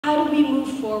How do we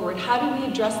move forward? How do we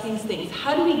address these things?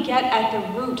 How do we get at the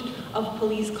root of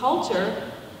police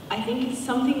culture? I think it's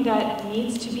something that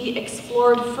needs to be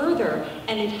explored further,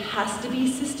 and it has to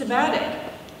be systematic.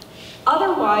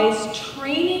 Otherwise,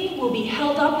 training will be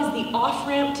held up as the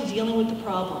off-ramp to dealing with the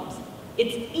problems.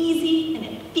 It's easy, and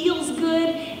it feels good,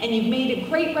 and you've made a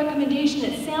great recommendation,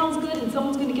 it sounds good, and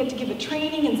someone's going to get to give a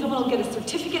training, and someone will get a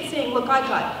certificate saying, look, I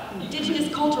got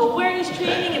Indigenous cultural awareness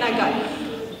training, and I got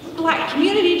Black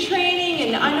community training,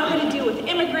 and I know how to deal with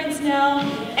immigrants now,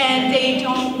 and they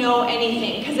don't know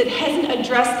anything because it hasn't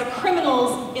addressed the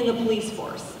criminals in the police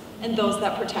force and those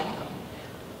that protect them.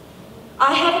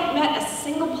 I haven't met a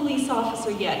single police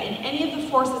officer yet in any of the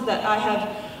forces that I have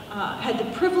had the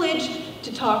privilege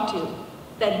to talk to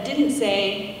that didn't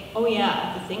say, oh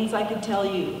yeah, the things I could tell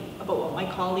you about what my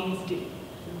colleagues do.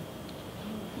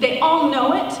 They all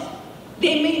know it.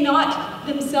 They may not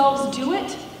themselves do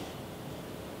it.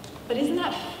 But isn't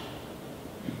that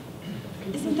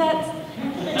kind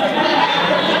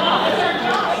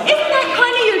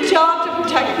of your job to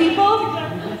protect people?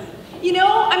 You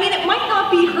know, I mean, it might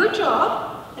not be her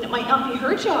job, and it might not be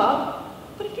her job,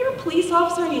 but if you're a police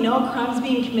officer and you know a crime's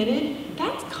being committed,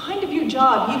 that's kind of your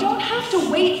job. You don't have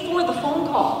to wait for the phone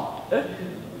call.